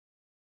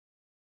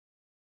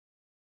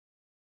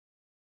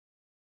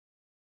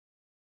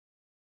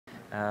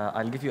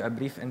I'll give you a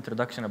brief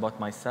introduction about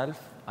myself.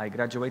 I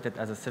graduated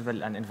as a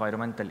civil and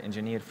environmental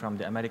engineer from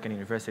the American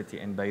University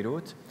in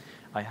Beirut.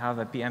 I have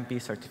a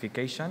PMP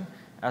certification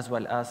as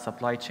well as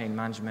supply chain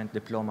management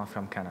diploma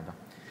from Canada.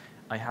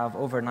 I have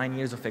over 9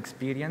 years of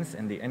experience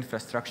in the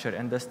infrastructure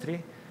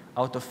industry,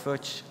 out of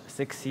which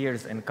 6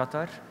 years in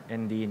Qatar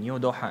in the New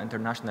Doha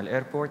International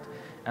Airport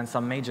and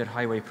some major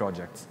highway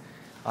projects.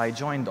 I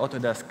joined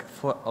Autodesk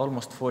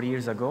almost 4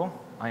 years ago.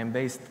 I am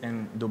based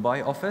in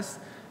Dubai office,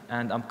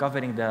 and I'm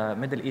covering the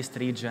Middle East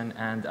region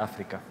and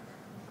Africa.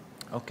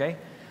 Okay,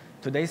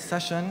 today's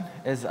session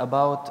is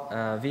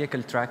about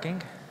vehicle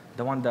tracking,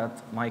 the one that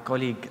my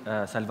colleague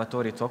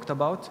Salvatore talked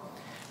about.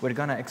 We're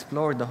going to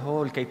explore the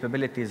whole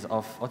capabilities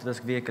of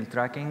Autodesk Vehicle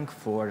Tracking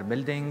for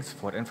buildings,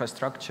 for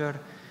infrastructure,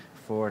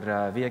 for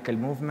vehicle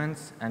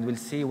movements, and we'll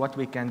see what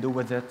we can do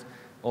with it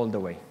all the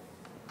way.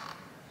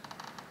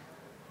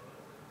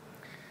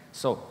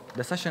 So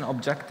the session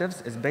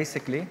objectives is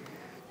basically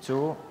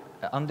to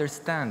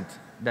understand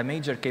the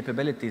major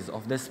capabilities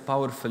of this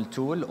powerful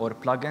tool or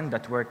plugin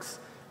that works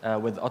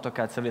with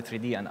AutoCAD Civil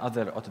 3D and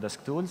other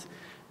Autodesk tools.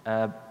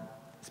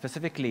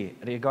 Specifically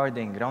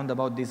regarding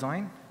roundabout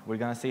design, we're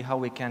going to see how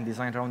we can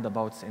design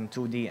roundabouts in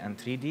 2D and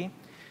 3D.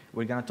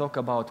 We're going to talk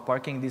about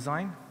parking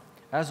design,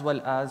 as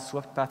well as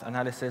swept path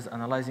analysis,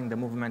 analyzing the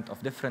movement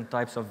of different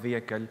types of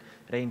vehicle,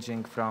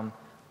 ranging from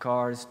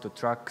cars to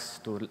trucks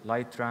to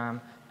light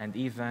tram and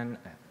even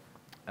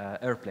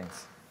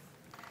airplanes.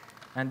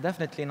 And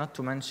definitely not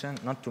to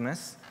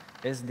miss,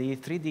 is the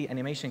 3D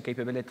animation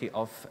capability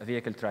of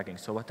vehicle tracking.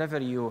 So whatever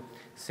you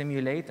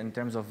simulate in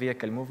terms of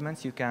vehicle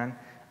movements, you can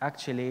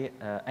actually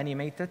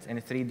animate it in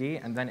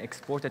 3D and then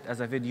export it as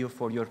a video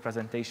for your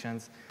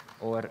presentations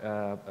or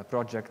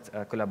project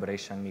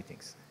collaboration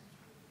meetings.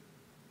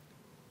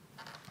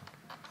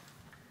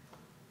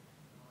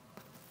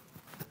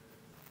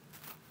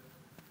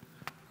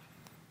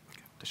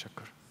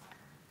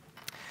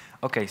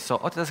 Okay, so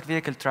Autodesk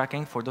Vehicle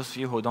Tracking, for those of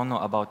you who don't know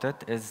about it,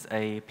 is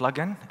a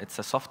plugin. It's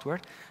a software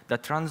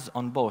that runs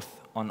on both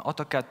on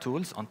AutoCAD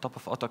tools, on top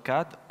of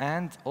AutoCAD,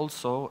 and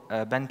also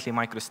Bentley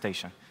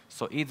MicroStation.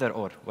 So either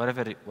or,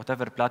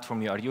 whatever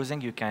platform you are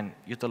using, you can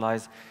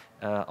utilize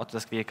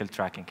Autodesk Vehicle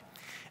Tracking.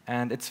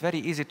 And it's very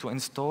easy to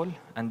install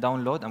and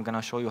download. I'm going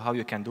to show you how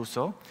you can do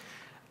so.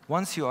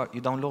 Once you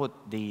download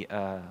the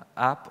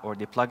app or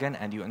the plugin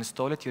and you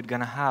install it, you're going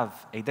to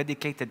have a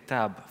dedicated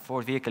tab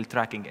for vehicle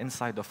tracking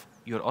inside of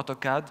your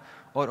AutoCAD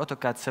or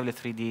AutoCAD Civil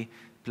 3D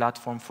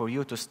platform for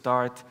you to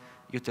start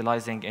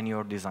utilizing in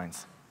your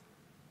designs.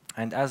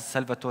 And as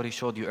Salvatore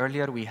showed you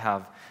earlier, we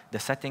have the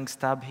settings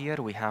tab here.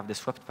 We have the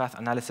swept path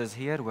analysis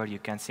here, where you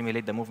can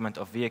simulate the movement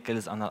of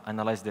vehicles and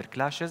analyze their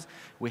clashes.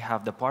 We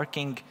have the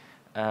parking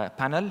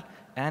panel,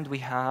 and we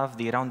have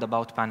the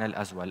roundabout panel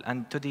as well.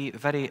 And to the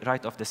very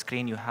right of the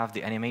screen, you have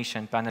the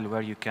animation panel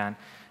where you can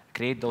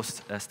create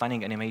those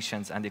stunning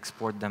animations and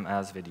export them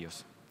as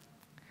videos.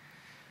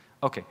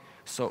 Okay,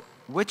 so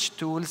which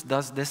tools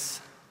does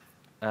this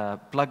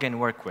plugin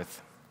work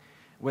with?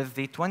 With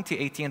the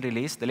 2018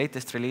 release, the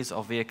latest release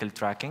of vehicle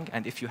tracking,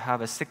 and if you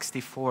have a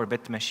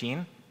 64-bit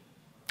machine,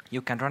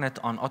 you can run it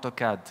on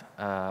AutoCAD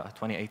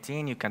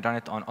 2018. You can run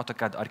it on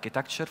AutoCAD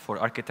Architecture for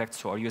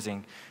architects who are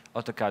using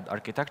AutoCAD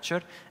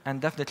Architecture,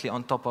 and definitely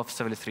on top of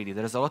Civil 3D.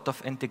 There is a lot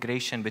of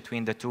integration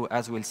between the two,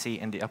 as we'll see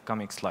in the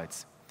upcoming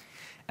slides.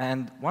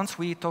 And once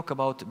we talk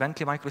about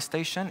Bentley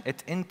MicroStation,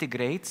 it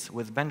integrates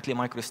with Bentley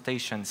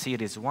MicroStation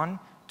Series 1,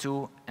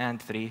 2,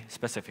 and 3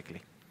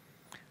 specifically.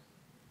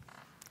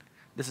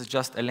 This is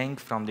just a link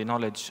from the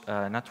Knowledge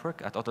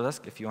Network at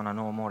Autodesk if you want to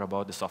know more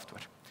about the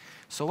software.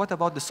 So what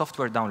about the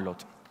software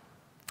download?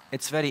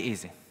 It's very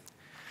easy.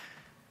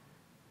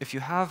 If you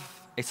have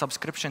a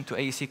subscription to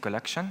AEC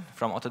Collection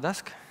from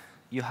Autodesk,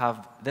 you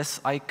have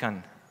this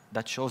icon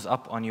that shows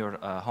up on your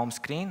home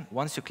screen.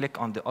 Once you click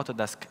on the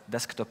Autodesk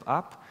desktop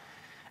app,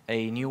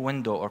 a new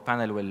window or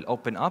panel will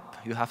open up.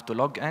 You have to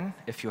log in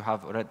if you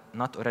have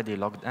not already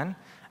logged in.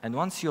 And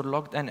once you're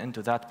logged in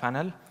into that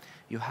panel,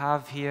 you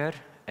have here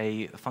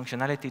a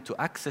functionality to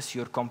access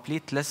your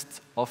complete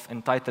list of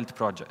entitled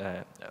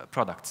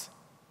products.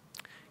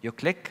 You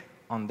click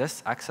on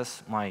this,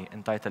 access my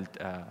entitled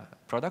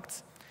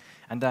products,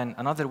 and then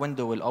another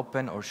window will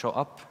open or show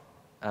up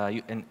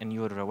in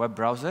your web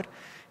browser.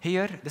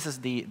 Here, this is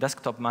the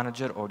desktop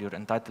manager or your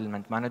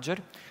entitlement manager.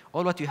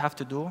 All what you have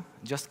to do,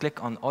 just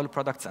click on all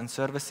products and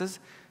services,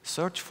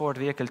 search for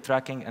vehicle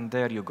tracking, and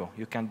there you go.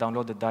 You can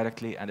download it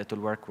directly, and it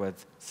will work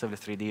with Civil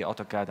 3D,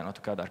 AutoCAD, and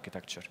AutoCAD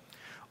Architecture.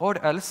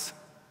 Or else,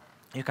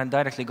 you can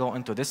directly go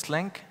into this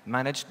link,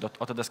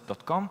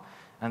 manage.autodesk.com,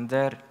 and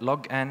there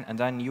log in, and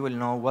then you will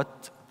know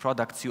what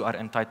products you are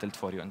entitled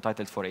for. You're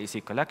entitled for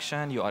AEC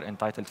Collection, you are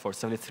entitled for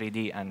Civil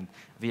 3D and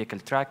vehicle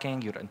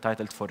tracking, you're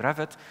entitled for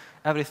Revit.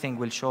 Everything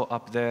will show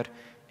up there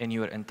in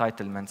your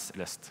entitlements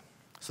list.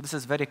 So this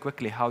is very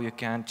quickly how you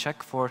can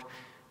check for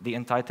the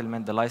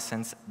entitlement, the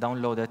license,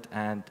 download it,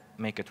 and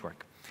make it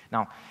work.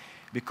 Now,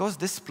 because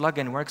this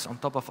plugin works on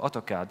top of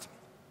AutoCAD,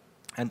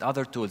 and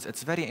other tools,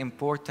 it's very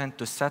important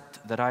to set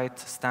the right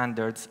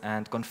standards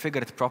and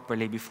configure it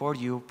properly before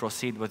you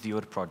proceed with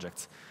your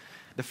projects.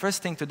 The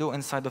first thing to do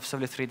inside of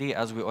Civil 3D,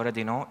 as we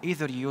already know,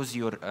 either use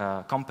your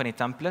company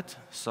template,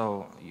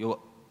 so you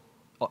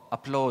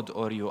upload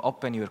or you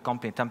open your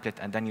company template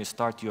and then you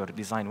start your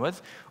design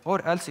with,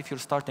 or else if you're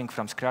starting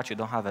from scratch, you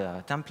don't have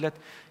a template,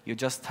 you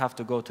just have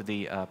to go to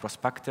the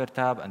Prospector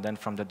tab, and then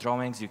from the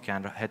drawings, you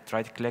can hit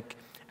right-click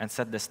and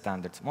set the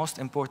standards. Most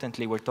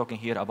importantly, we're talking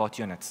here about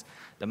units.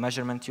 The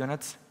measurement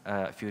units,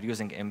 if you're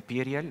using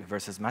imperial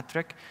versus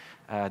metric,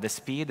 the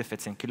speed, if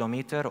it's in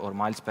kilometer or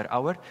miles per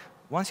hour.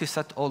 Once you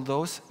set all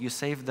those, you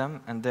save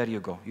them, and there you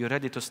go. You're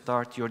ready to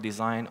start your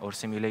design or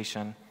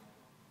simulation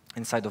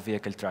inside of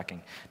vehicle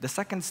tracking. The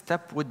second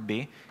step would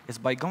be is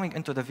by going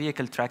into the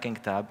vehicle tracking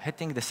tab,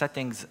 hitting the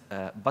settings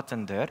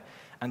button there,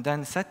 and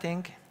then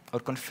setting or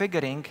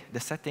configuring the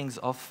settings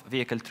of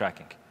vehicle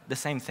tracking. The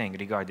same thing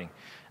regarding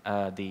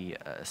the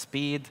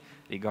speed,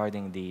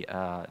 regarding the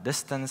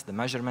distance, the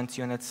measurement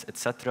units,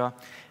 etc.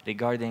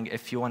 Regarding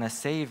if you want to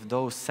save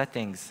those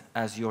settings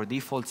as your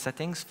default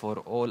settings for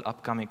all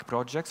upcoming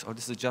projects, or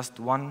this is just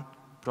one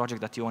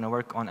project that you want to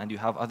work on and you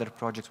have other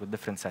projects with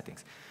different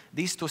settings.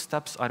 These two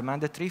steps are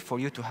mandatory for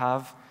you to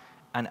have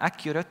an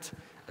accurate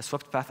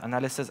swept path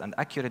analysis and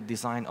accurate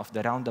design of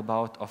the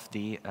roundabout, of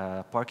the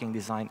parking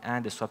design,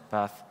 and the swept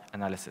path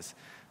analysis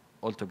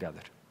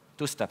altogether.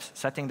 Two steps: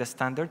 setting the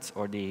standards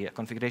or the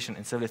configuration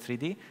in Civil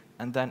 3D,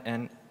 and then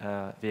in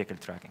vehicle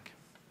tracking.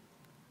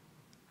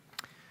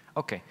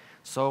 Okay,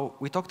 so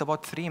we talked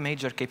about three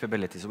major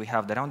capabilities. We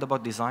have the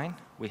roundabout design,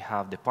 we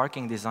have the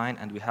parking design,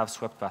 and we have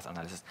swept path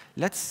analysis.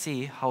 Let's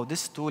see how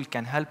this tool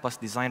can help us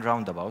design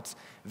roundabouts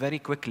very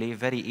quickly,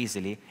 very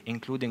easily,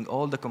 including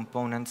all the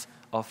components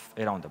of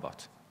a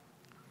roundabout.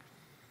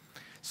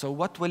 So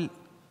what will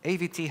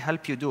AVT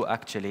help you do,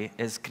 actually,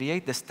 is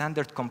create the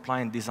standard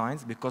compliant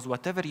designs, because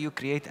whatever you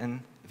create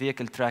in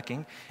vehicle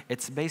tracking,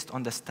 it's based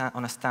on,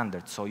 on a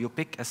standard. So you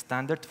pick a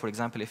standard. For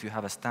example, if you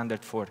have a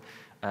standard for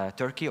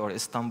Turkey or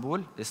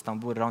Istanbul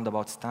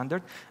roundabout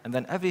standard, and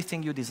then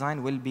everything you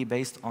design will be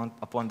based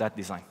upon that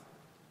design.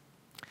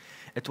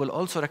 It will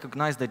also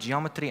recognize the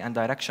geometry and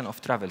direction of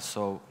travel.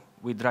 So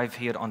we drive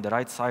here on the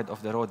right side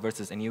of the road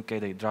versus in UK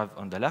they drive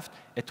on the left.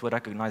 It will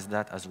recognize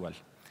that as well.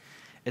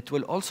 It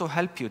will also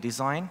help you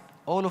design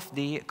all of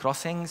the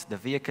crossings, the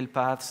vehicle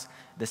paths,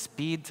 the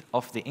speed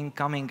of the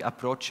incoming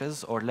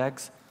approaches or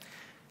legs,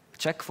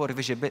 check for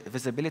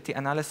visibility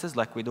analysis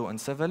like we do in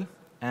civil,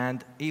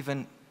 and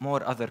even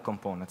more other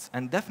components.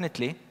 And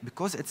definitely,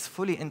 because it's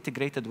fully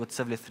integrated with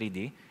Civil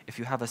 3D, if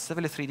you have a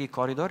Civil 3D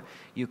corridor,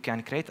 you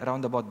can create a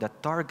roundabout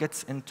that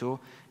targets into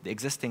the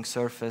existing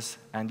surface,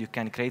 and you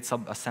can create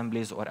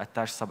sub-assemblies or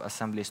attach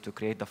sub-assemblies to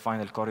create the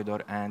final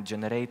corridor and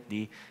generate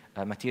the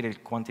material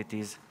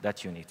quantities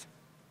that you need.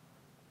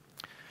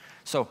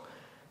 So,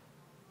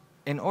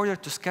 in order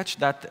to sketch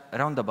that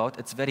roundabout,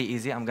 it's very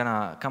easy. I'm going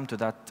to come to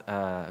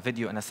that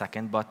video in a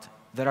second, but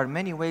there are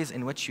many ways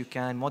in which you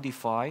can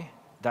modify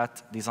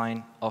that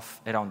design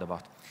of a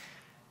roundabout.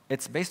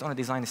 It's based on a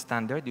design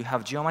standard. You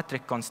have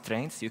geometric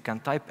constraints. You can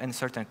type in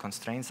certain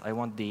constraints. I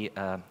want the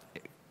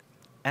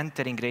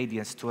entering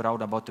radius to a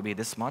roundabout to be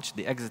this much,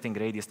 the exiting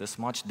radius this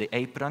much, the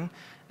apron,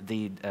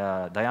 the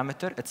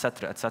diameter,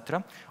 etc.,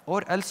 etc.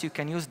 Or else you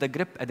can use the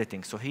grip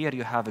editing. So here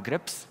you have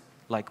grips,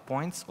 like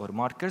points or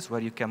markers,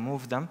 where you can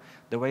move them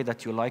the way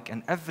that you like,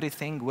 and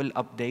everything will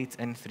update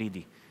in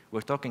 3D.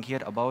 We're talking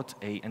here about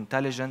an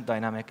intelligent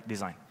dynamic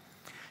design.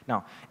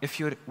 Now, if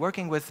you're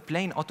working with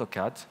plain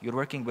AutoCAD, you're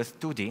working with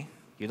 2D,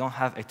 you don't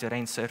have a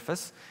terrain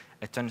surface,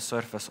 a turn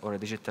surface, or a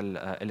digital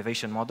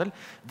elevation model,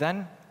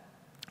 then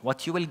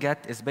what you will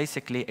get is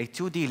basically a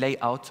 2D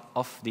layout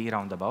of the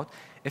roundabout.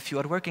 If you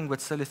are working with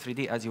Civil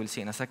 3D, as you will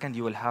see in a second,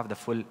 you will have the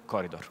full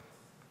corridor.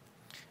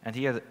 And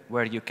here,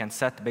 where you can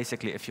set,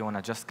 basically, if you want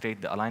to just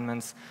create the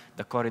alignments,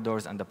 the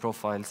corridors, and the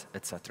profiles,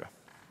 etc.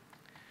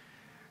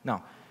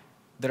 Now,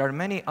 there are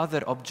many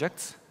other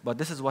objects, but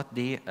this is what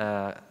the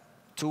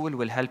tool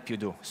will help you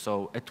do.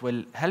 So it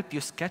will help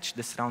you sketch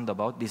this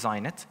roundabout,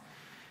 design it,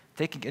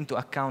 taking into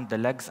account the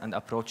legs and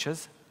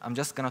approaches. I'm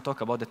just going to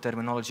talk about the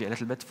terminology a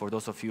little bit for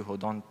those of you who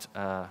don't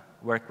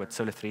work with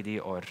Civil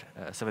 3D or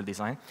civil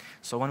design.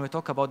 So when we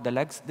talk about the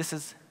legs, this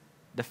is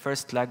the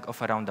first leg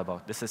of a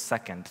roundabout. This is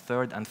second,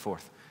 third, and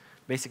fourth.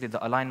 Basically,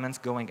 the alignments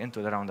going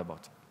into the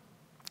roundabout.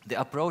 The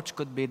approach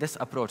could be this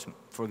approach.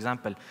 For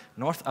example,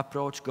 north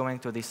approach going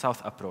to the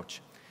south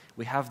approach.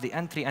 We have the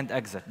entry and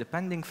exit,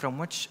 depending from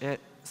which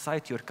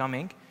site you're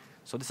coming.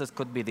 So this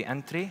could be the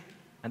entry,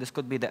 and this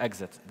could be the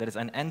exit. There is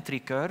an entry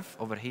curve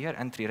over here,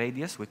 entry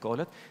radius, we call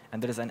it,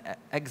 and there is an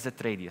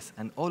exit radius.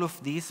 And all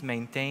of these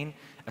maintain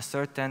a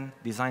certain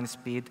design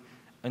speed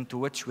into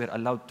which we're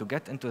allowed to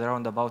get into the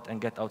roundabout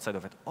and get outside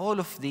of it. All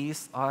of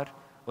these are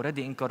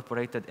already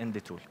incorporated in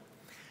the tool.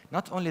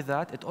 Not only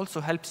that, it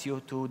also helps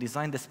you to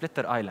design the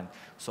splitter island.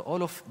 So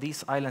all of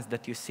these islands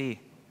that you see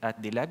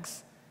at the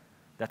legs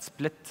that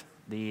split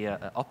the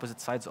opposite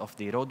sides of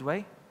the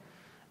roadway,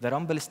 the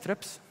rumble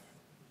strips,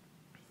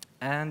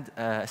 and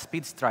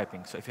speed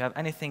striping. So if you have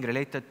anything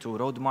related to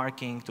road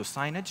marking, to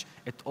signage,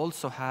 it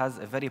also has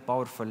a very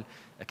powerful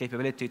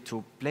capability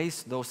to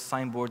place those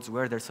signboards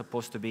where they're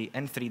supposed to be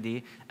in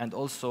 3D, and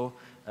also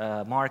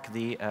mark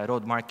the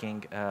road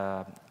marking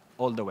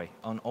all the way,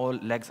 on all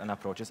legs and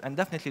approaches, and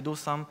definitely do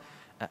some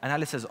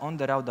analysis on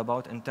the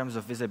roundabout in terms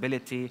of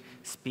visibility,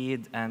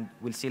 speed, and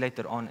we'll see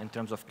later on in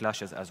terms of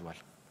clashes as well.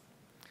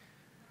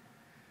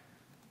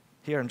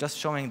 Here I'm just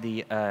showing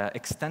the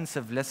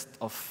extensive list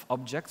of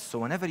objects. So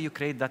whenever you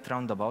create that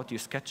roundabout, you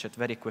sketch it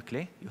very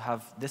quickly. You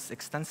have this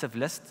extensive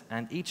list,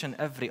 and each and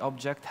every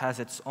object has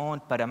its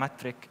own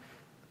parametric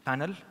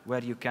panel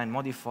where you can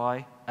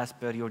modify as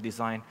per your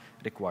design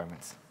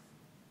requirements.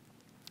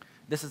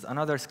 This is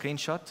another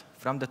screenshot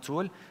from the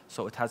tool.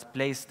 So it has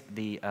placed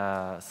the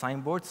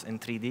signboards in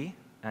 3D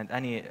and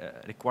any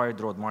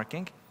required road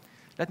marking.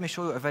 Let me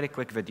show you a very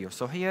quick video.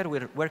 So here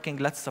we're working,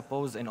 let's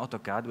suppose, in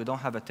AutoCAD. We don't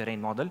have a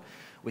terrain model.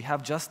 We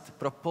have just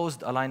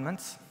proposed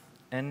alignments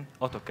in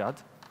AutoCAD.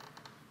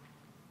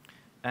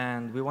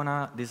 And we want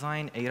to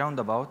design a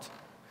roundabout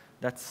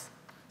that's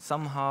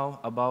somehow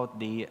about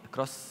the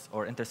cross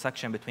or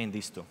intersection between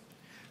these two.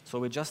 So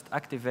we just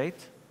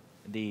activate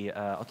the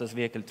Autodesk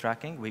Vehicle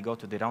Tracking. We go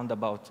to the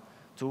Roundabout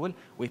tool.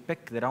 We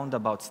pick the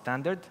Roundabout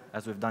standard,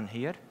 as we've done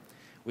here.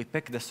 We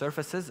pick the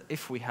surfaces,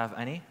 if we have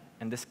any.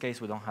 In this case,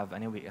 we don't have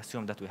any. We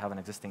assume that we have an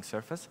existing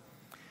surface.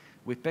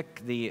 We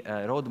pick the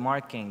road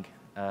marking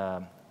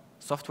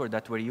software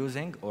that we're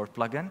using, or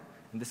plugin.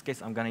 In this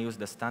case, I'm going to use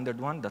the standard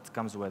one that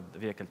comes with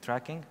vehicle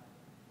tracking.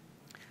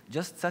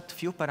 Just set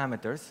few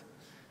parameters,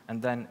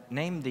 and then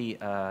name the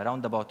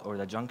roundabout or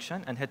the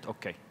junction, and hit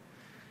OK.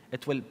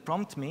 It will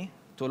prompt me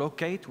to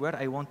locate where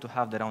I want to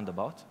have the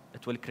roundabout.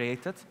 It will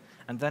create it,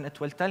 and then it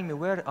will tell me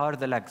where are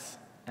the legs.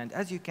 And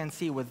as you can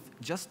see, with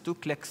just 2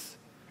 clicks,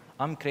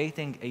 I'm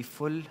creating a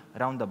full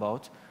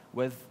roundabout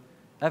with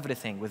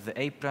everything, with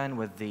the apron,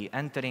 with the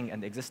entering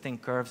and existing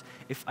curves.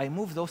 If I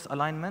move those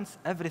alignments,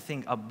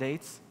 everything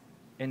updates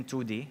in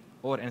 2D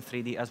or in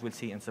 3D, as we'll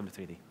see in Civil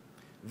 3D.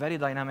 Very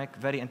dynamic,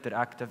 very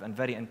interactive, and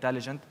very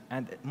intelligent.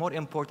 And more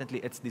importantly,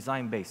 it's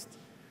design-based.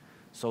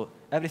 So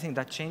everything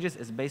that changes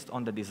is based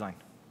on the design.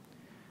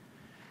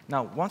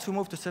 Now, once we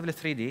move to Civil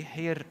 3D,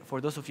 here,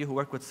 for those of you who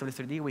work with Civil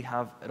 3D, we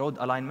have road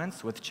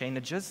alignments with chain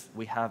edges.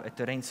 We have a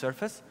terrain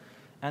surface.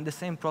 And the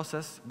same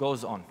process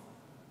goes on.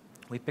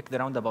 We pick the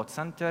roundabout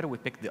center, we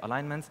pick the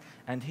alignments,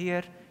 and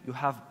here you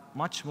have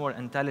much more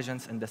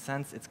intelligence in the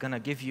sense it's going to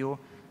give you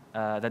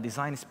the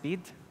design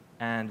speed,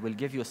 and will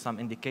give you some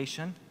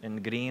indication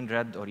in green,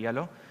 red, or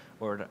yellow,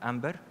 or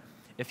amber.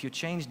 If you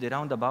change the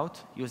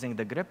roundabout using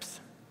the grips,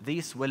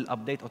 these will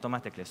update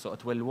automatically. So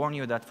it will warn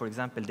you that, for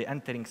example, the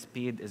entering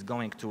speed is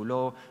going too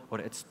low, or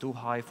it's too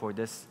high for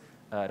this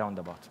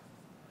roundabout.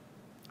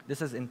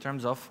 This is in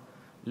terms of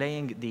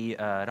laying the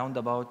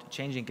roundabout,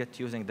 changing it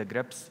using the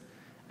grips,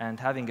 and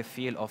having a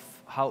feel of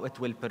how it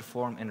will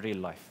perform in real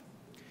life.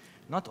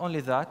 Not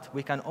only that,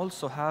 we can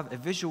also have a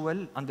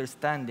visual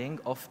understanding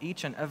of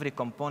each and every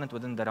component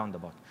within the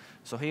roundabout.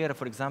 So here,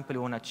 for example,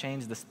 we want to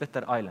change the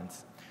splitter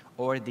islands,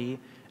 or the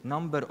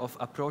number of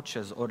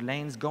approaches or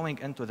lanes going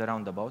into the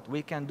roundabout.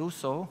 We can do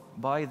so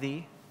by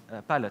the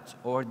palette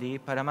or the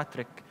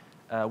parametric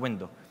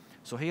window.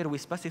 So here we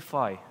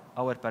specify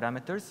our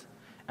parameters,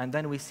 and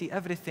then we see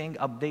everything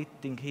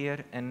updating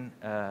here in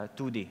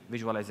 2D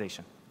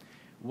visualization.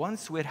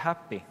 Once we're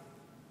happy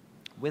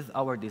with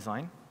our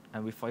design,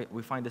 and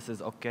we find this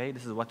is OK,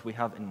 this is what we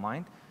have in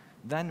mind,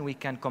 then we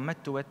can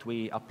commit to it,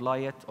 we apply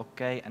it,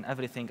 OK, and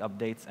everything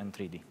updates in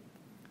 3D.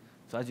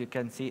 So as you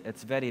can see,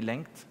 it's very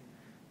linked,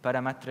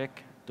 parametric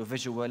to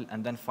visual,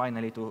 and then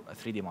finally to a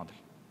 3D model.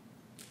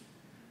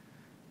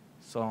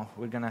 So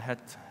we're going to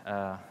hit,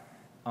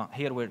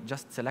 here we're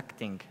just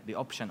selecting the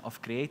option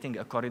of creating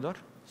a corridor.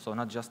 So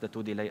not just the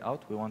 2D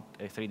layout, we want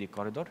a 3D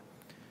corridor.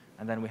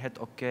 And then we hit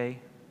OK,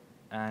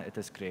 and it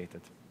is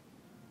created.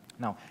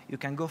 Now, you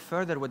can go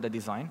further with the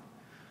design.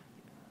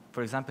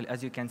 For example,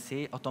 as you can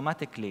see,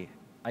 automatically,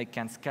 I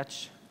can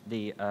sketch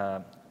the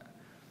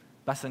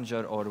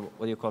passenger, or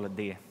what do you call it,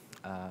 the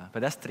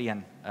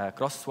pedestrian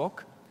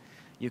crosswalk.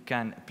 You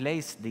can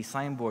place the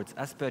signboards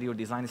as per your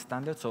design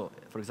standard. So,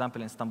 for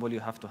example, in Istanbul,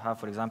 you have to have,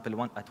 for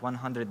example, at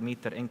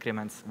 100-meter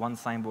increments, one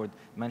signboard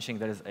mentioning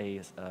there is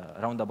a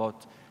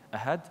roundabout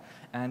ahead.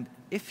 And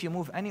if you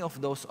move any of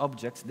those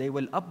objects, they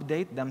will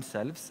update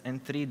themselves in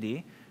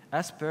 3D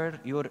as per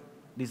your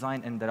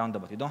design in the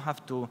roundabout. You don't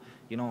have to,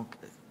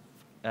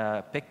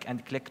 pick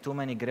and click too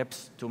many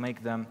grips to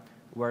make them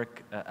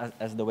work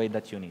as the way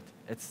that you need.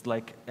 It's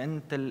like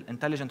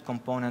intelligent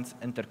components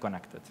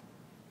interconnected.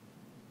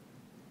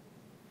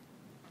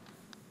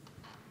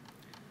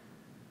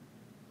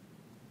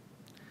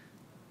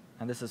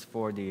 And this is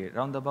for the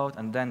roundabout.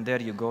 And then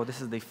there you go. This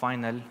is the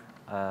final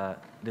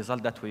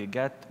result that we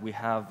get. We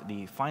have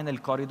the final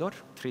corridor,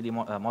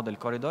 3D model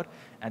corridor,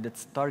 and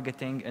it's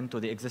targeting into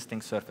the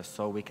existing surface.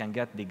 So we can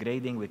get the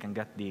grading, we can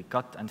get the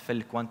cut and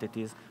fill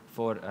quantities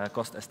for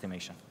cost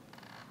estimation.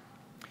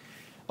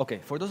 Okay,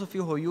 for those of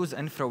you who use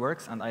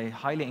InfraWorks, and I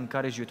highly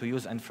encourage you to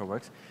use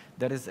InfraWorks,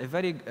 there is a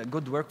very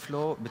good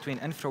workflow between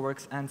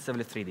InfraWorks and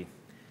Civil 3D.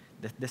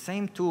 The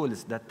same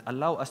tools that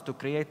allow us to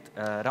create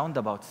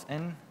roundabouts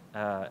in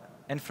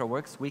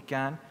InfraWorks, we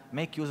can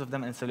make use of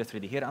them in Civil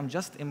 3D. Here I'm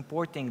just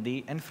importing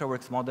the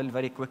InfraWorks model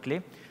very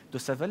quickly to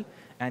Civil,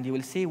 and you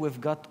will see we've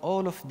got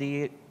all of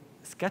the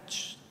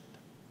sketch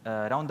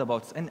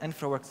roundabouts in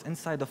InfraWorks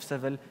inside of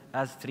Civil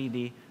as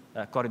 3D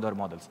corridor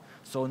models.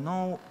 So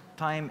no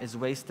time is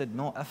wasted,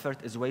 no effort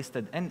is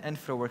wasted in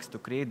InfraWorks to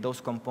create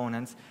those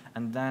components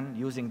and then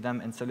using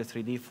them in Civil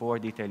 3D for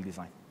detailed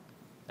design.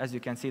 As you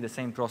can see, the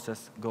same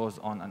process goes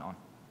on and on.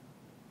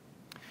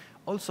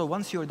 Also,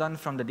 once you're done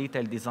from the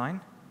detailed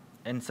design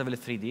in Civil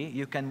 3D,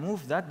 you can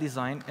move that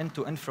design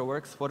into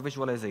InfraWorks for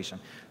visualization.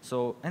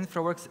 So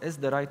InfraWorks is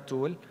the right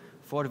tool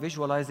for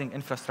visualizing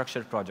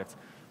infrastructure projects.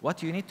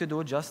 What you need to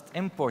do, just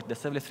import the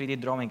Civil 3D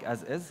drawing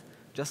as is,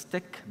 just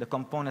tick the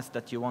components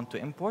that you want to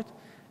import,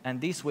 and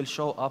these will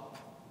show up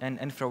in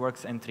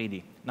InfraWorks in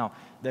 3D. Now,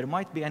 there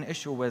might be an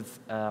issue with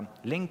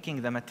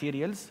linking the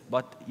materials,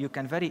 but you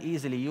can very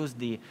easily use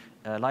the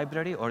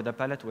library or the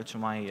palette, which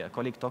my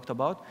colleague talked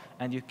about,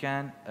 and you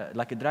can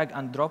like drag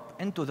and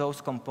drop into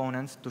those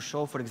components to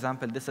show, for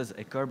example, this is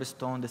a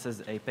curbstone, this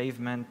is a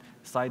pavement,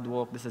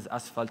 sidewalk, this is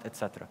asphalt,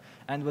 etc.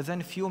 And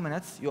within a few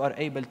minutes, you are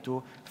able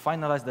to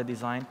finalize the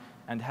design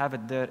and have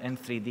it there in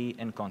 3D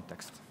in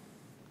context.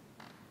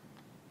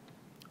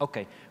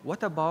 Okay,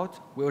 what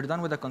about, we're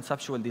done with the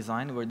conceptual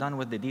design, we're done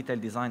with the detailed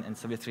design in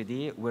Civil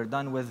 3D, we're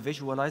done with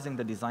visualizing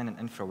the design in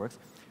InfraWorks.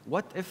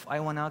 What if I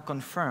want to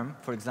confirm,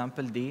 for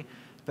example, the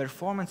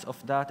performance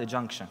of that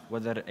junction,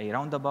 whether a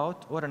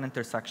roundabout or an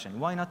intersection?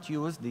 Why not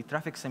use the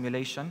traffic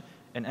simulation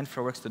in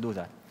InfraWorks to do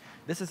that?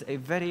 This is a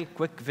very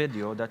quick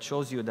video that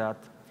shows you that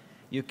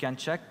you can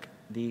check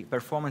the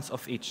performance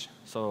of each.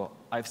 So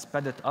I've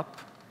sped it up.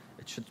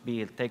 It should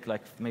take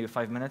like maybe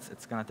 5 minutes.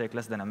 It's going to take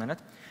less than a minute.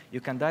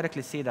 You can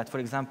directly see that, for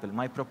example,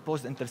 my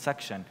proposed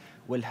intersection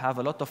will have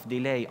a lot of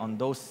delay on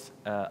those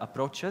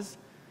approaches,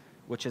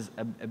 which is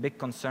a big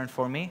concern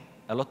for me,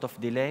 a lot of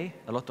delay,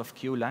 a lot of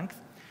queue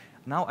length.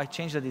 Now I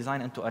change the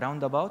design into a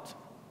roundabout.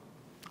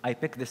 I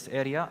pick this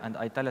area, and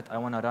I tell it I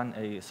want to run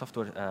a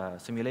software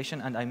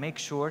simulation, and I make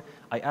sure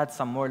I add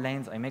some more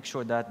lanes. I make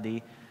sure that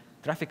the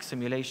traffic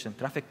simulation,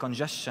 traffic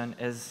congestion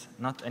is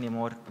not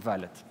anymore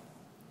valid.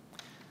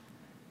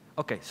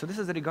 Okay, so this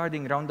is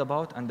regarding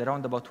roundabout and the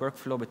roundabout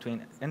workflow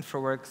between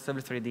InfraWorks,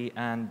 Civil 3D,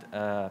 and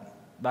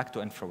back to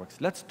InfraWorks.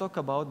 Let's talk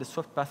about the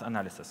swift path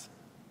analysis.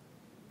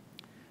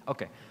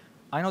 Okay,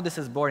 I know this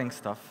is boring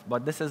stuff,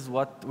 but this is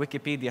what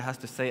Wikipedia has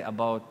to say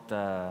about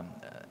the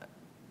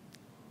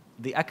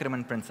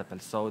Ackermann principle.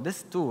 So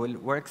this tool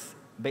works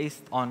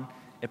based on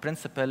a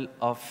principle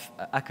of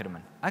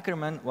Ackermann.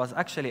 Ackermann was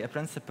actually a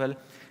principle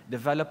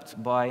developed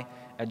by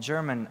a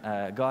German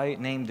guy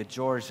named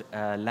George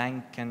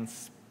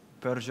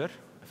Lankensperger,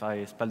 if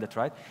I spelled it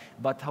right.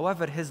 But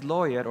however, his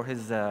lawyer or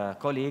his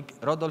colleague,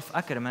 Rodolph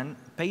Ackermann,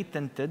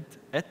 patented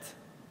it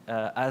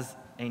as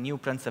a new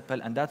principle,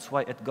 and that's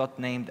why it got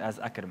named as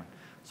Ackermann.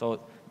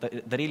 So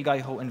the real guy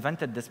who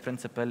invented this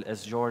principle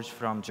is George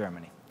from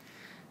Germany.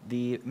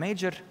 The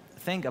major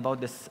thing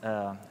about this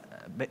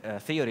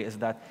theory is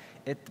that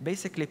it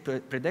basically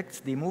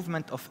predicts the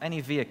movement of any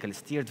vehicle,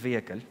 steered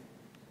vehicle,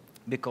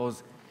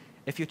 because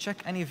if you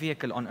check any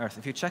vehicle on Earth,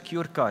 if you check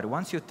your car,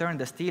 once you turn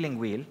the steering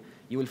wheel,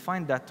 you will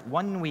find that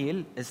one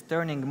wheel is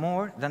turning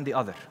more than the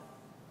other.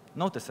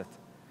 Notice it.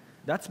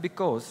 That's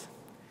because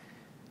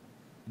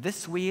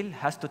this wheel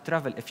has to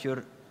travel, if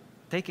you're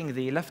taking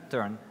the left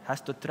turn, has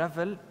to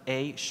travel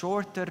a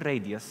shorter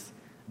radius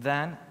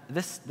than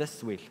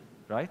this wheel,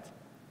 right?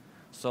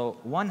 So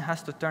one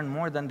has to turn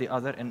more than the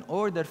other in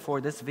order for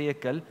this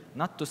vehicle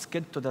not to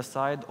skid to the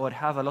side or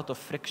have a lot of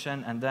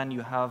friction, and then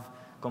you have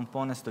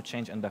components to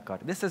change in the car.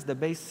 This is the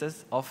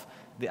basis of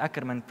the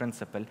Ackermann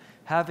principle,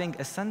 having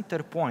a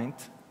center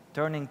point,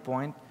 turning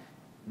point,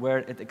 where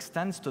it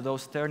extends to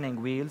those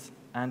turning wheels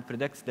and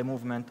predicts the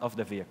movement of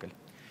the vehicle.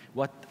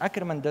 What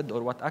Ackermann did,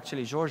 or what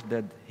actually George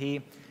did,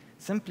 he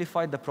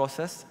simplified the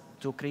process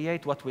to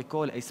create what we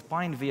call a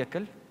spine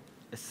vehicle,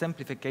 a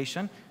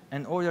simplification,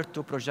 in order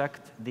to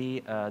project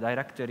the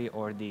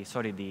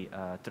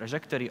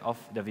trajectory of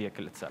the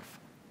vehicle itself.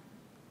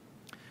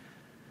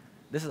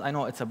 This is, I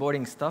know it's a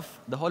boring stuff.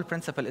 The whole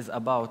principle is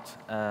about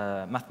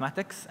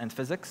mathematics and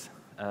physics,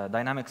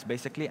 dynamics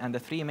basically, and the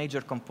three major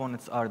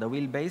components are the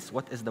wheelbase,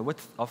 what is the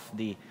width of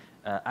the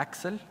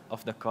axle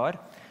of the car,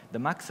 the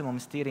maximum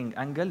steering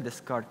angle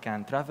this car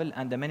can travel,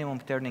 and the minimum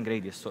turning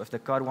radius. So if the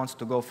car wants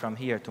to go from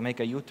here to make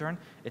a U-turn,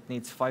 it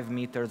needs 5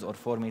 meters or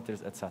 4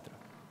 meters, etc.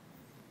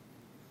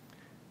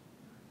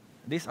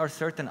 These are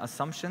certain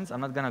assumptions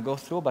I'm not going to go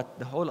through, but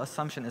the whole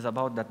assumption is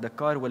about that the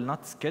car will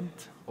not skid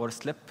or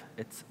slip.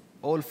 It's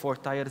all 4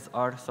 tires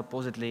are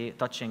supposedly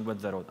touching with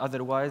the road.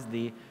 Otherwise,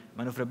 the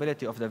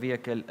maneuverability of the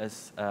vehicle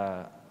is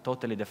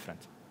totally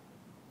different.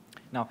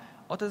 Now,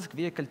 Autodesk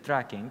Vehicle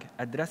Tracking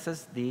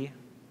addresses the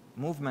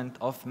movement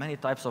of many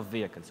types of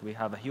vehicles. We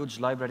have a huge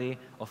library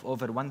of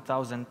over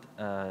 1,000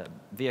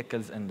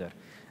 vehicles in there.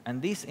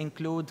 And these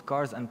include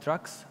cars and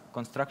trucks,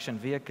 construction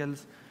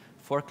vehicles,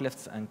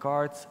 forklifts and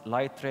carts,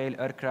 light rail,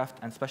 aircraft,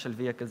 and special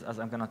vehicles, as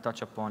I'm going to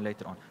touch upon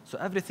later on. So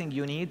everything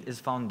you need is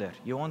found there.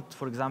 You want,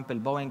 for example,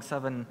 Boeing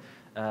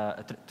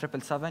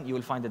 777, you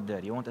will find it there.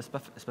 You want a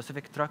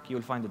specific truck, you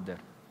will find it there.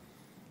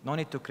 No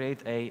need to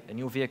create a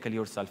new vehicle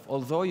yourself,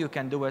 although you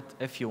can do it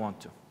if you want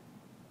to.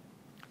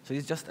 So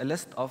it's just a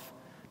list of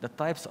the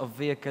types of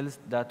vehicles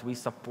that we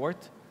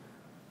support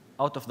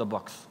out of the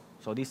box.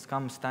 So these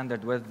come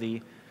standard with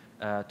the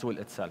tool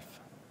itself.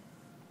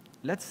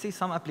 Let's see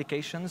some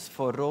applications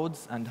for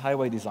roads and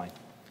highway design.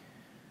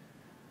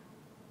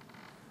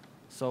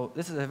 So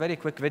this is a very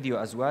quick video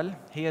as well.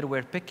 Here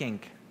we're picking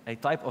a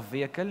type of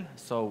vehicle.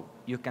 So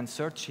you can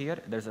search here.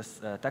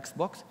 There's a text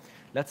box.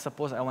 Let's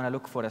suppose I want to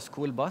look for a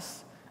school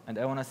bus, and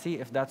I want to see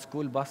if that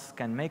school bus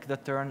can make the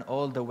turn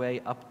all the way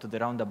up to the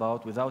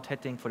roundabout without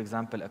hitting, for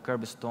example, a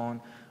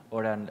curbstone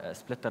or a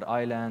splitter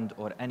island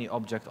or any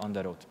object on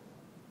the road.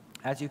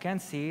 As you can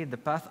see, the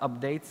path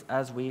updates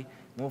as we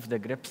move the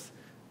grips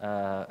in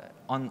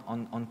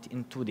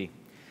 2D.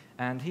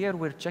 And here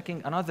we're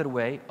checking another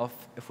way of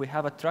if we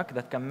have a truck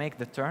that can make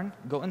the turn,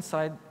 go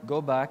inside,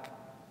 go back,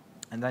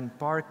 and then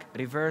park,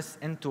 reverse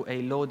into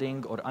a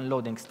loading or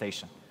unloading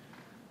station.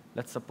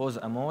 Let's suppose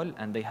a mall,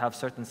 and they have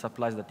certain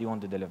supplies that you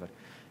want to deliver.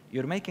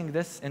 You're making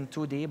this in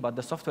 2D, but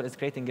the software is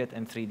creating it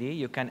in 3D.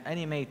 You can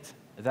animate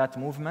that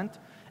movement,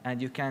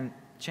 and you can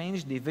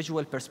change the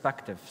visual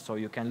perspective. So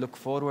you can look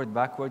forward,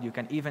 backward. You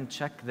can even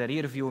check the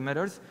rear view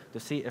mirrors to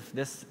see if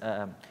this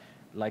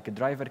like a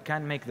driver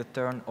can make the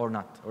turn or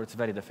not, or it's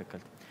very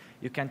difficult.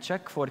 You can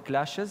check for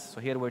clashes. So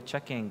here we're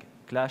checking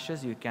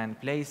clashes. You can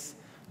place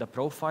the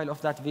profile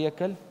of that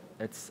vehicle,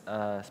 its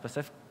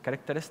specific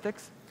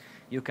characteristics.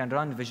 You can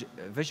run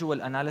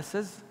visual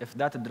analysis if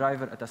that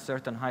driver at a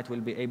certain height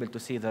will be able to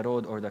see the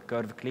road or the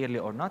curve clearly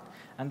or not.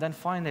 And then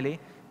finally,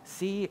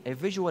 see a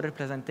visual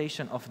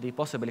representation of the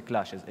possible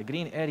clashes. A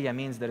green area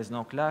means there is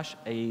no clash.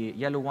 A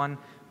yellow one,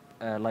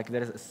 like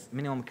there is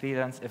minimum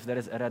clearance. If there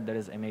is a red, there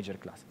is a major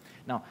clash.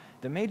 Now,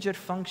 the major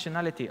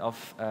functionality of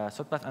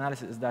sort path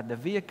analysis is that the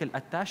vehicle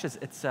attaches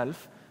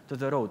itself to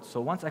the road. So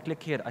once I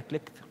click here,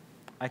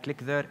 I click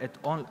there, it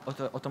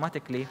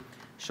automatically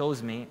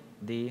shows me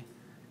the,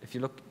 if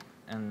you look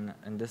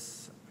in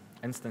this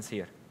instance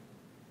here.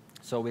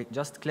 So we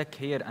just click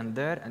here and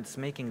there, and it's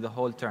making the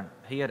whole turn.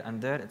 Here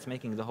and there, it's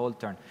making the whole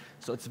turn.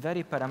 So it's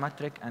very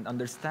parametric and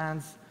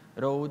understands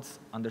roads,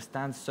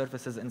 understands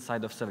surfaces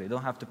inside of civil. You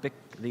don't have to pick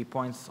the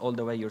points all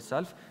the way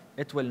yourself.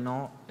 It will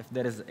know if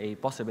there is a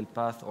possible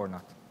path or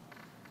not.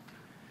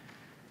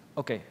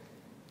 Okay.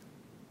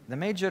 The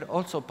major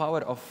also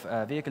power of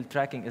vehicle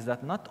tracking is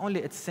that not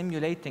only it's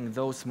simulating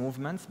those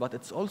movements, but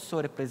it's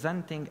also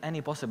representing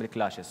any possible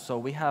clashes. So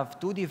we have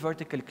 2D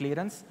vertical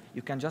clearance.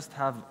 You can just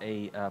have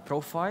a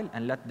profile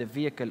and let the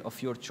vehicle of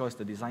your choice,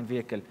 the design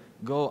vehicle,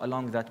 go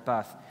along that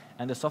path.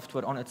 And the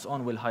software on its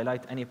own will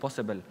highlight any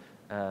possible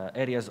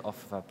areas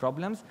of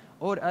problems,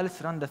 or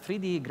else run the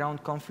 3D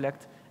ground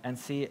conflict and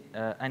see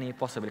any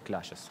possible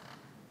clashes.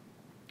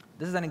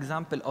 This is an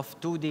example of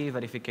 2D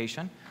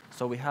verification.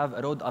 So we have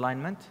a road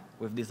alignment.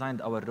 We've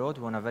designed our road.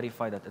 We want to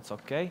verify that it's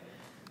OK.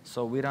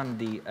 So we run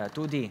the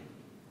 2D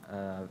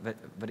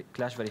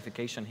clash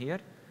verification here.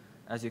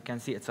 As you can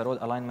see, it's a road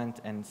alignment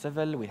in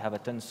civil. We have a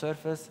thin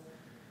surface.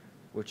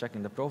 We're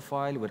checking the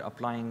profile. We're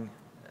applying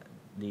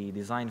the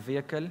design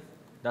vehicle.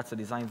 That's the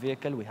design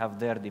vehicle. We have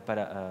there the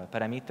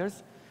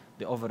parameters,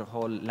 the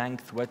overall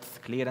length, width,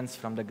 clearance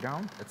from the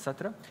ground,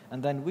 etc.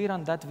 And then we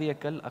run that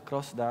vehicle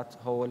across that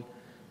whole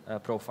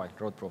profile,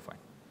 road profile.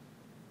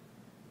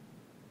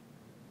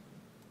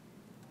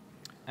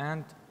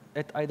 And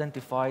it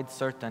identified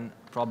certain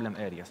problem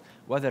areas,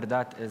 whether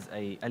that is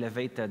an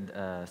elevated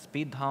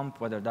speed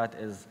hump, whether that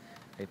is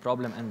a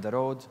problem in the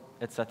road,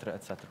 etc.,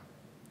 etc.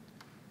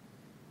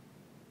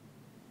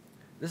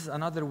 This is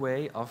another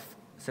way of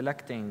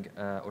selecting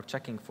or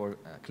checking for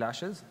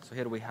clashes. So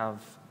here we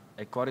have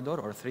a corridor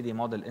or a 3D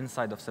model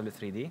inside of Civil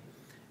 3D,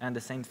 and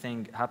the same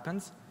thing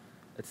happens.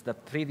 It's the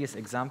previous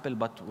example,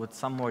 but with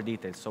some more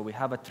details. So we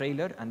have a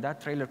trailer, and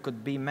that trailer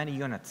could be many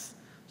units.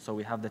 So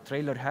we have the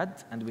trailer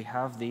head, and we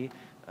have the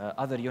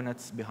other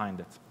units behind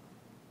it.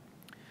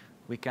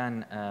 We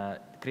can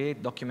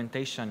create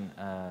documentation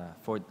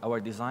for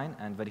our design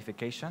and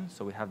verification.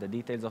 So we have the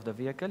details of the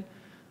vehicle.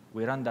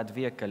 We run that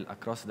vehicle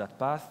across that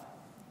path.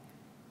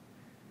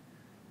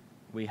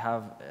 We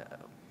have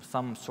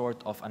some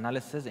sort of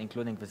analysis,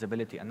 including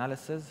visibility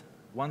analysis.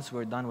 Once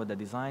we're done with the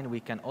design,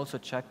 we can also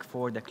check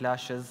for the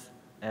clashes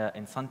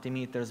in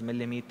centimeters,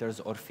 millimeters,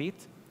 or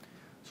feet.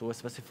 So we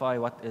specify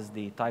what is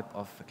the type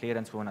of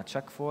clearance we want to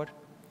check for.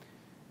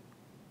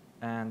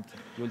 And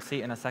you'll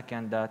see in a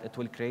second that it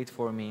will create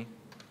for me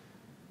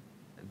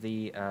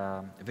the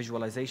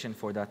visualization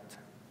for that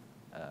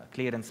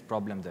clearance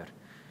problem there.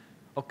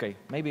 OK,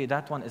 maybe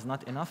that one is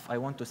not enough. I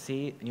want to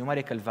see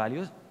numerical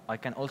values. I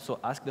can also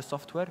ask the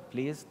software,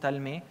 please tell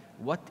me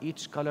what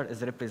each color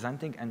is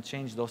representing and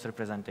change those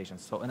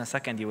representations. So in a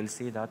second, you will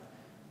see that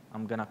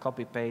I'm going to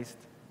copy-paste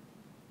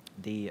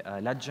the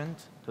legend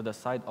to the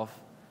side of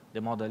the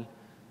model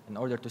in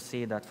order to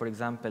see that, for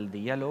example, the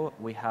yellow,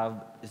 we have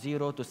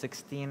 0 to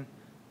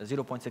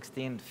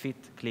 0.16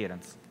 feet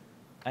clearance.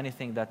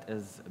 Anything that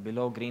is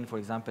below green, for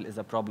example, is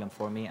a problem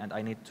for me, and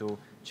I need to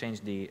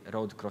change the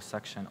road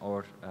cross-section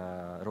or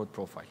road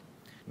profile.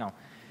 Now,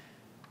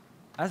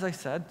 as I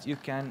said, you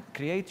can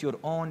create your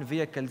own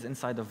vehicles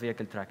inside of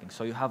vehicle tracking.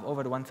 So you have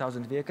over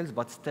 1,000 vehicles,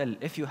 but still,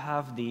 if you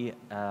have the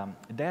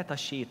data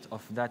sheet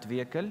of that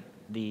vehicle,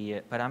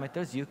 the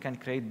parameters, you can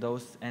create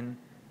those in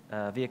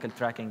vehicle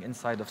tracking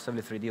inside of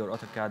Civil 3D or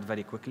AutoCAD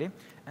very quickly.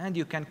 And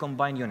you can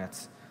combine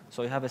units.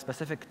 So you have a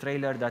specific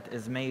trailer that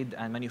is made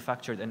and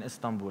manufactured in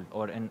Istanbul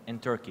or in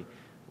Turkey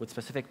with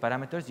specific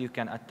parameters. You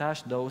can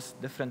attach those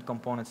different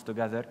components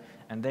together,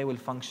 and they will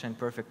function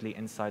perfectly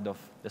inside of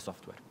the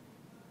software.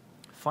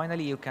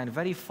 Finally, you can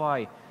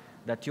verify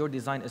that your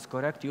design is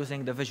correct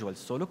using the visuals.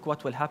 So look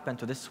what will happen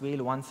to this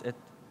wheel once it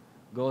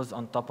goes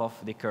on top of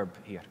the curb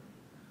here.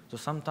 So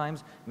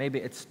sometimes maybe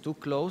it's too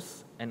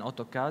close in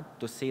AutoCAD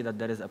to see that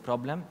there is a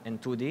problem in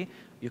 2D.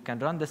 You can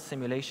run this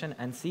simulation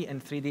and see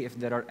in 3D if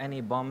there are any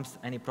bumps,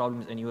 any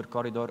problems in your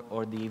corridor,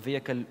 or the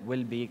vehicle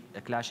will be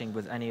clashing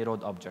with any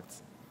road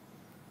objects.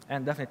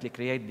 And definitely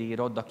create the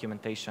road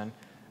documentation,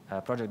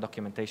 project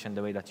documentation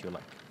the way that you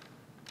like.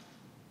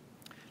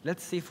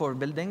 Let's see for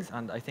buildings,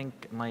 and I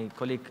think my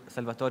colleague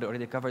Salvatore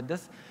already covered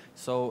this.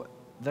 So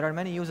there are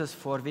many uses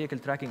for vehicle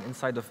tracking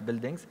inside of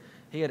buildings.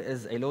 Here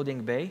is a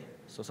loading bay.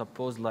 So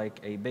suppose like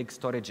a big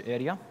storage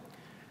area.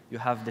 You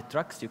have the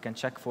trucks. You can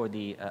check for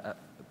the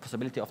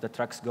possibility of the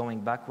trucks going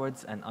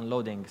backwards and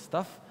unloading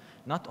stuff.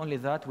 Not only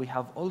that, we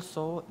have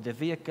also the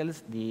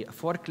vehicles, the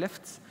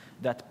forklifts,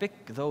 that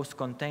pick those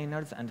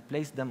containers and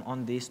place them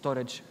on the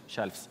storage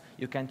shelves.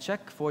 You can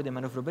check for the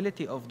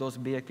maneuverability of those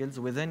vehicles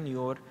within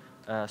your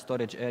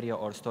storage area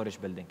or storage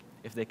building.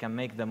 If they can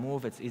make the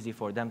move, it's easy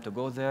for them to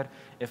go there.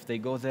 If they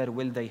go there,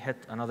 will they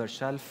hit another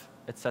shelf,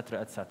 etc.,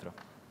 etc.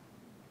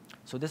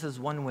 So this is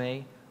one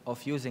way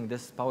of using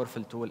this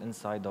powerful tool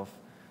inside of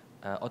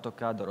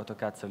AutoCAD or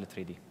AutoCAD Civil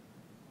 3D.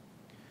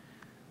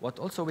 What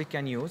also we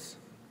can use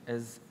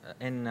is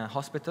in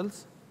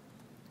hospitals.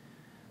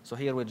 So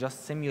here we're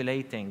just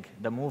simulating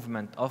the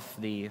movement of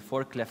the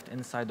forklift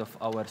inside of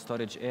our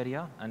storage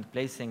area and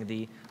placing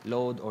the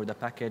load or the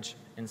package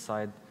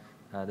inside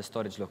the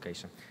storage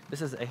location.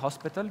 This is a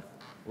hospital,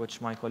 which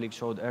my colleague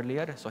showed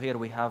earlier. So here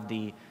we have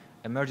the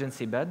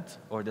emergency bed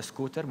or the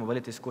scooter,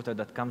 mobility scooter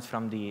that comes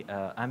from the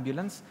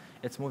ambulance.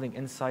 It's moving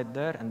inside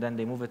there, and then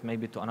they move it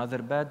maybe to another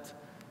bed.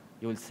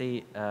 You will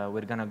see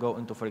we're going to go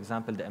into, for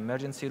example, the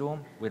emergency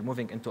room. We're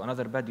moving into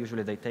another bed.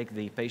 Usually they take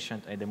the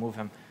patient and they move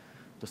him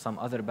to some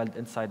other bed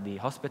inside the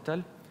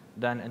hospital,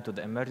 then into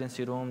the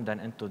emergency room,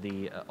 then into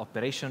the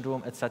operation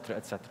room, etc.,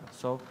 etc.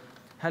 So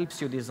helps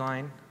you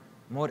design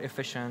more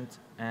efficient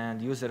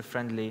and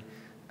user-friendly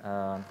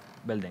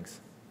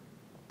buildings.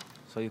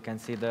 So you can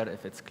see there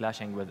if it's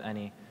clashing with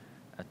any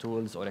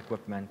tools or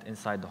equipment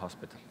inside the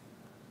hospital.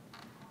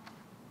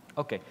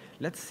 Okay,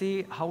 let's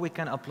see how we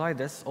can apply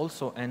this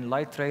also in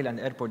light rail and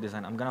airport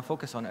design. I'm going to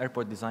focus on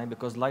airport design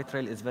because light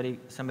rail is very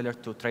similar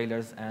to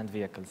trailers and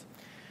vehicles.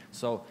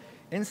 So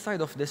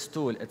inside of this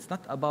tool, it's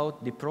not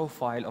about the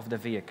profile of the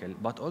vehicle,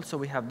 but also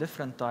we have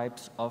different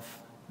types of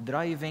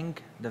driving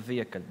the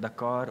vehicle, the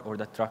car or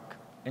the truck,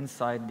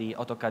 inside the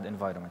AutoCAD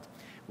environment.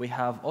 We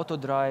have auto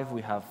drive,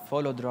 we have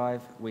follow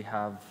drive, we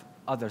have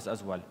others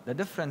as well. The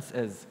difference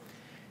is,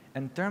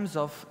 in terms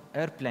of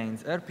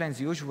airplanes, airplanes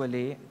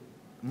usually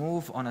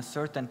move on a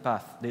certain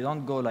path. They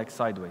don't go like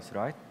sideways,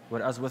 right?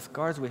 Whereas with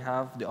cars, we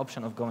have the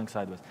option of going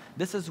sideways.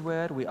 This is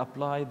where we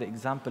apply the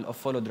example of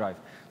follow drive.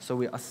 So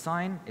we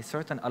assign a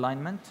certain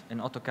alignment in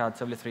AutoCAD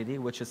Civil 3D,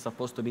 which is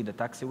supposed to be the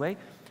taxiway,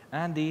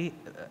 and the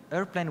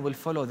airplane will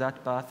follow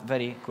that path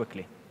very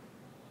quickly.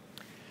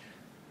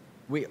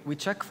 We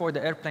check for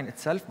the airplane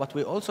itself, but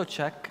we also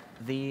check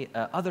the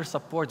other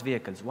support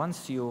vehicles.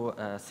 Once you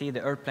see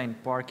the airplane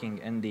parking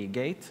in the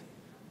gate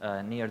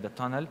near the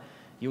tunnel,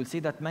 you will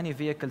see that many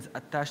vehicles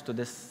attached to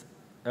this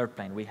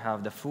airplane. We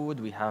have the food,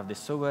 we have the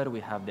sewer, we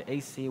have the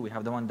AC, we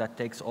have the one that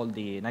takes all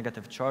the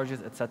negative charges,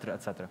 etc.,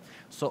 etc.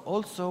 So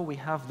also we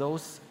have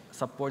those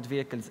support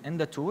vehicles in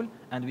the tool,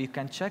 and we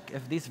can check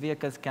if these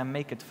vehicles can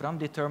make it from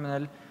the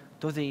terminal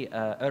to the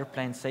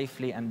airplane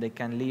safely, and they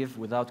can leave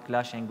without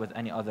clashing with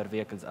any other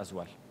vehicles as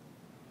well.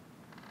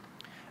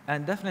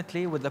 And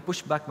definitely with the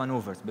pushback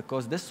maneuvers,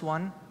 because this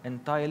one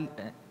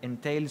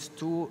entails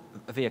two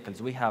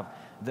vehicles. We have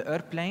the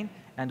airplane,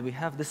 and we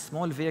have this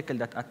small vehicle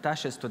that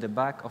attaches to the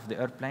back of the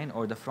airplane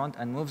or the front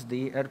and moves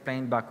the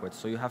airplane backwards.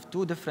 So you have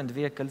two different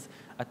vehicles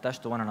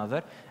attached to one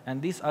another,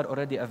 and these are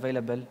already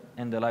available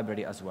in the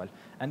library as well.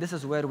 And this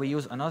is where we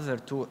use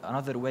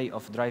another way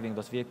of driving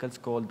those vehicles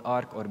called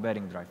arc or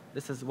bearing drive.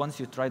 This is, once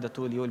you try the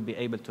tool, you will be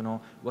able to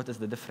know what is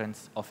the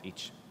difference of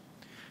each.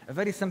 A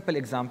very simple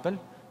example.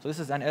 So this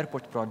is an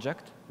airport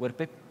project. We're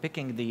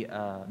picking the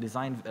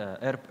design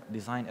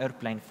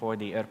airplane for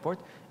the airport.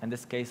 In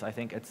this case, I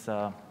think it's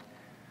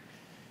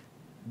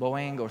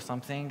Boeing or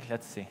something.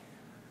 Let's see.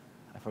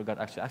 I forgot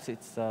actually. Actually,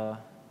 it's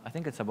I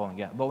think it's a Boeing.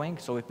 Yeah, Boeing.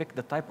 So we pick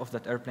the type of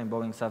that airplane: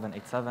 Boeing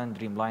 787,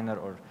 Dreamliner,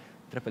 or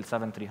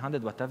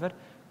 777-300, whatever.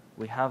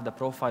 We have the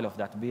profile of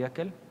that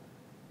vehicle.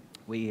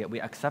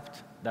 We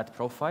accept that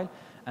profile,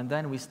 and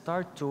then we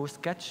start to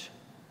sketch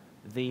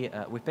we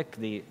pick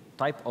the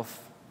type of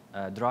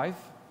drive,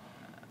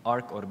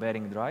 arc or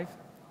bearing drive.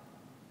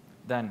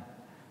 Then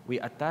we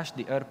attach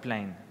the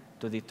airplane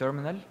to the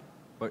terminal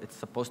where it's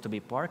supposed to be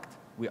parked.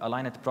 We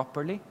align it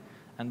properly,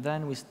 and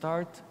then we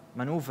start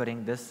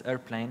maneuvering this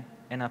airplane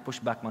in a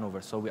pushback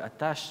maneuver. So we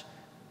attach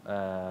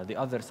the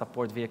other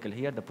support vehicle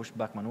here, the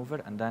pushback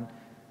maneuver, and then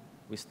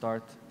we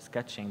start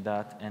sketching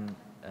that in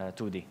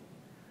 2D.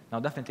 Now,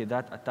 definitely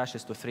that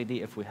attaches to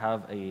 3D if we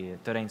have a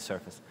terrain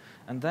surface.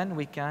 And then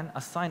we can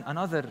assign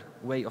another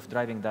way of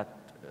driving that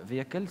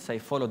vehicle, say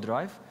follow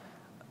drive,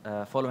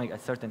 following a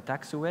certain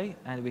taxiway,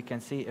 and we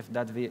can see if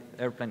that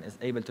airplane is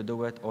able to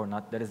do it or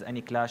not. There is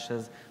any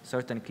clashes,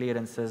 certain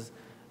clearances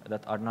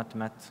that are not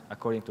met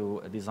according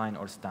to design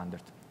or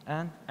standard.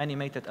 And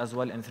animate it as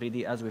well in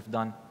 3D as we've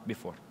done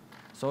before.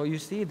 So you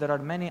see there are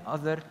many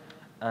other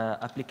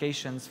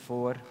applications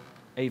for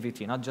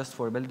AVT, not just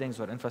for buildings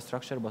or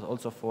infrastructure, but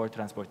also for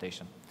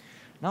transportation.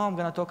 Now I'm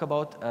going to talk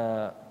about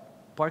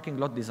parking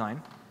lot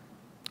design,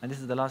 and this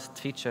is the last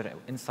feature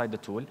inside the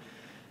tool.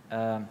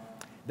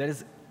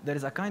 There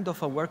is a kind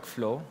of a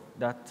workflow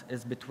that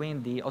is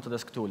between the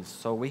Autodesk tools.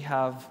 So we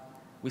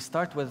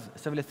start with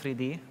Civil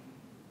 3D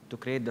to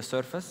create the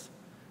surface,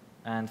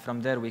 and from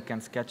there we can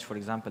sketch, for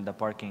example, the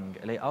parking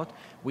layout.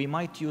 We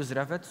might use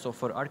Revit, so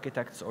for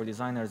architects or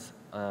designers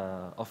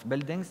of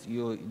buildings,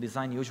 you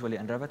design usually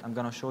in Revit. I'm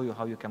going to show you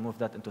how you can move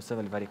that into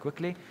Civil very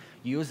quickly.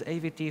 You use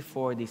AVT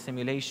for the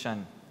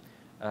simulation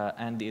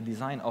and the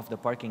design of the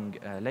parking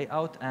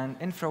layout, and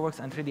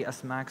InfraWorks and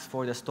 3ds Max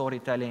for the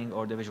storytelling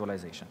or the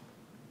visualization.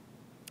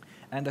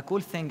 And the cool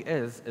thing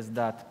is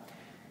that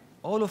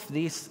all of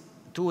these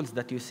tools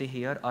that you see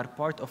here are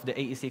part of the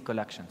AEC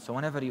collection. So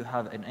whenever you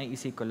have an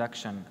AEC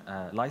collection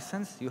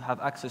license, you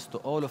have access to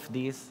all of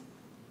these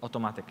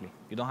automatically.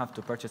 You don't have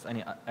to purchase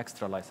any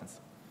extra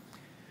license.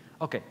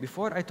 Okay,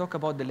 before I talk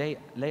about the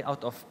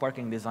layout of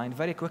parking design,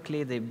 very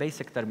quickly, the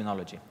basic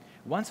terminology.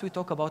 Once we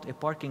talk about a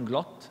parking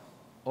lot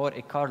or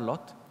a car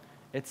lot,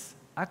 it's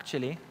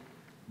actually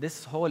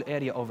this whole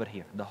area over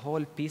here, the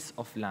whole piece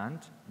of land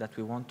that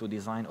we want to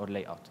design or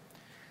lay out.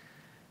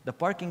 The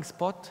parking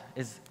spot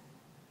is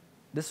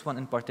this one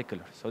in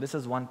particular. So this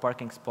is one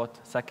parking spot,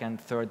 second,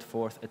 third,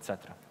 fourth,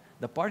 etc.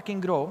 The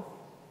parking row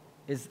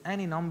is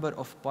any number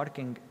of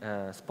parking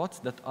spots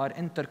that are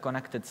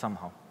interconnected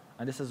somehow.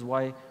 And this is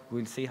why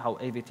we'll see how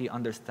AVT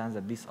understands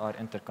that these are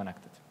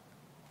interconnected.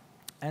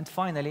 And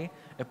finally,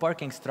 a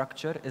parking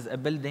structure is a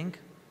building,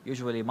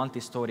 usually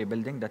multi-story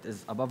building that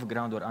is above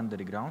ground or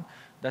underground,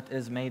 that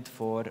is made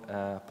for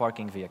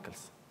parking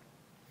vehicles.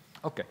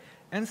 Okay,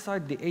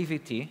 inside the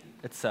AVT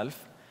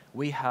itself,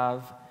 we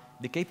have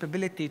the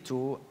capability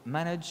to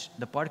manage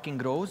the parking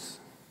rows,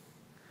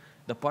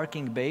 the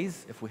parking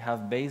bays, if we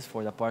have bays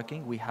for the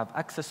parking. We have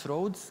access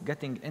roads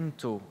getting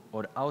into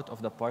or out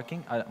of the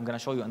parking. I'm going to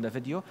show you in the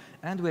video.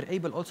 And we're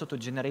able also to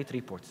generate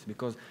reports,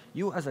 because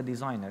you as a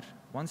designer,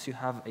 once you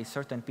have a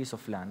certain piece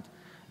of land,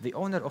 the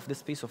owner of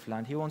this piece of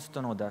land, he wants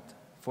to know that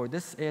for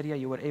this area,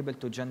 you were able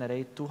to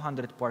generate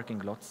 200 parking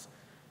lots.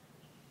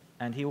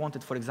 And he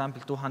wanted, for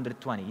example,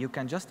 220. You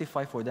can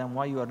justify for them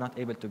why you are not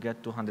able to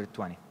get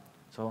 220.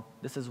 So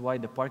this is why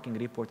the parking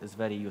report is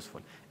very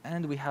useful.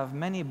 And we have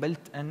many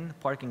built-in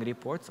parking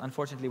reports.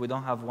 Unfortunately, we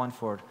don't have one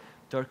for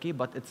Turkey,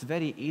 but it's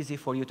very easy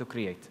for you to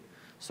create.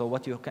 So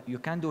what you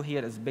can do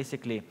here is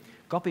basically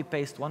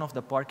copy-paste one of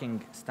the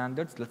parking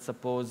standards. Let's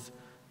suppose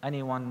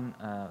anyone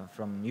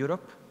from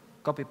Europe,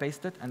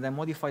 copy-paste it, and then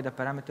modify the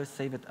parameters,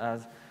 save it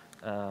as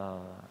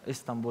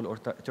Istanbul or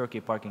Turkey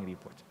parking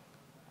report.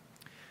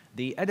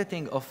 The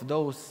editing of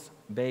those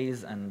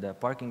bays and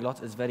parking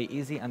lots is very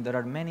easy, and there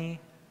are many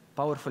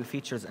powerful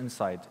features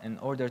inside in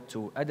order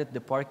to edit the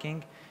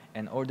parking,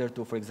 in order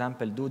to, for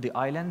example, do the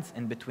islands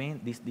in between,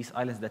 these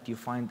islands that you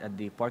find at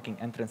the parking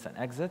entrance and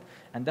exit,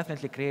 and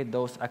definitely create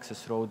those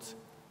access roads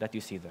that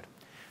you see there.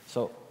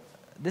 So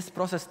this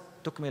process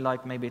took me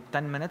like maybe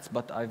 10 minutes,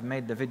 but I've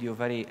made the video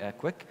very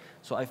quick.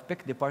 So I've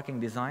picked the parking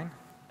design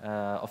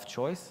of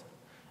choice,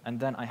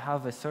 and then I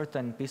have a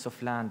certain piece of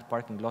land,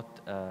 parking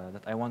lot,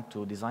 that I want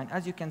to design.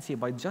 As you can see,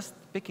 by just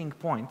picking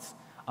points,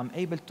 I'm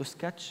able to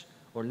sketch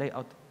or lay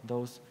out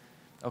those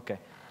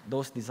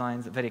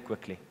designs very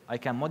quickly. I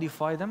can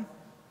modify them,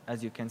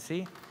 as you can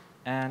see,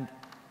 and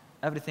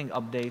everything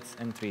updates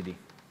in 3D.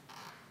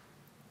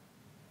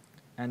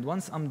 And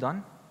once I'm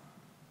done,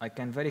 I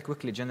can very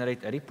quickly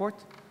generate a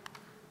report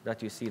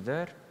that you see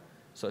there.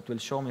 So it will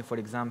show me, for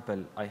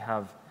example, I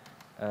have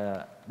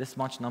this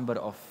much number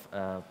of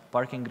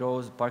parking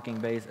rows, parking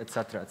bays,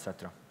 etc.,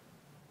 etc.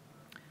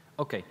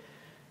 Okay.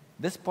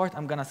 This part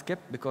I'm going to skip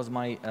because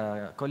my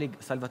colleague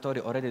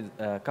Salvatore already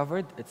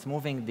covered. It's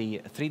moving the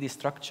 3D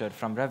structure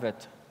from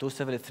Revit to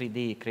Civil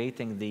 3D,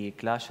 creating the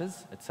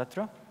clashes,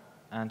 etc.,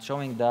 and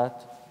showing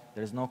that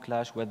there is no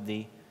clash with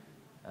the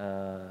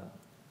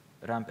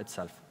ramp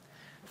itself.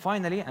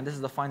 Finally, and this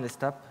is the final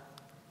step,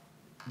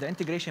 the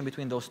integration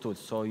between those tools.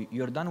 So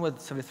you're done with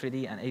Civil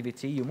 3D and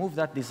AVT, you move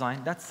that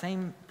design, that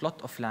same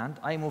plot of land,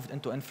 I moved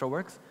into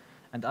InfraWorks,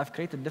 and I've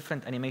created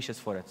different animations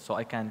for it. So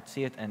I can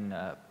see it in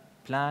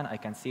plan, I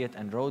can see it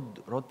in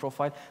road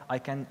profile, I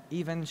can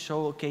even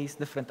showcase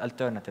different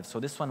alternatives. So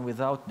this one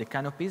without the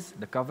canopies,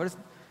 the covers,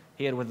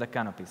 here with the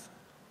canopies.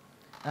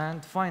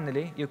 And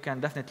finally, you can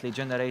definitely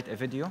generate a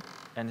video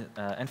in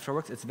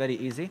InfraWorks. It's very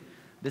easy.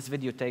 This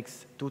video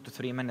takes 2 to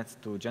 3 minutes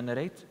to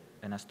generate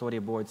in a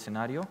storyboard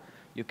scenario.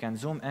 You can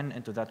zoom in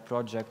into that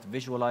project,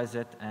 visualize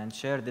it, and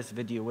share this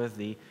video with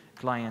the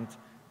client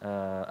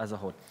as a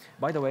whole.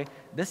 By the way,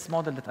 this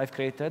model that I've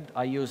created,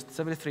 I used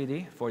Civil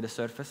 3D for the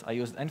surface, I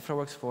used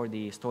InfraWorks for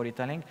the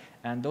storytelling,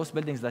 and those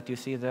buildings that you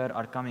see there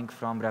are coming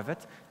from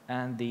Revit,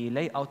 and the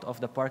layout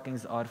of the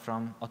parkings are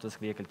from Autodesk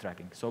Vehicle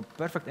Tracking. So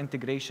perfect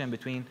integration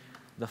between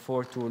the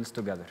 4 tools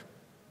together.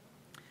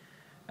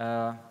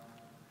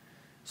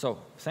 So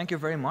thank you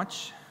very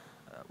much.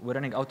 We're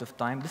running out of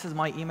time. This is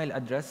my email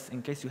address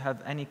in case you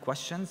have any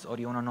questions or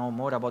you want to know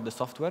more about the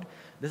software.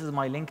 This is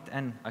my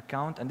LinkedIn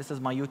account, and this is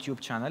my YouTube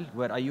channel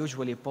where I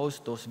usually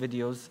post those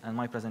videos and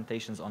my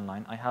presentations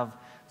online. I have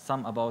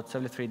some about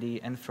Civil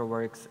 3D,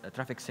 InfraWorks,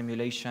 traffic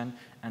simulation,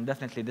 and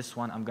definitely this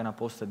one I'm going to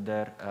post it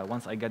there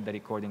once I get the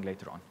recording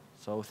later on.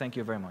 So thank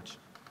you very much.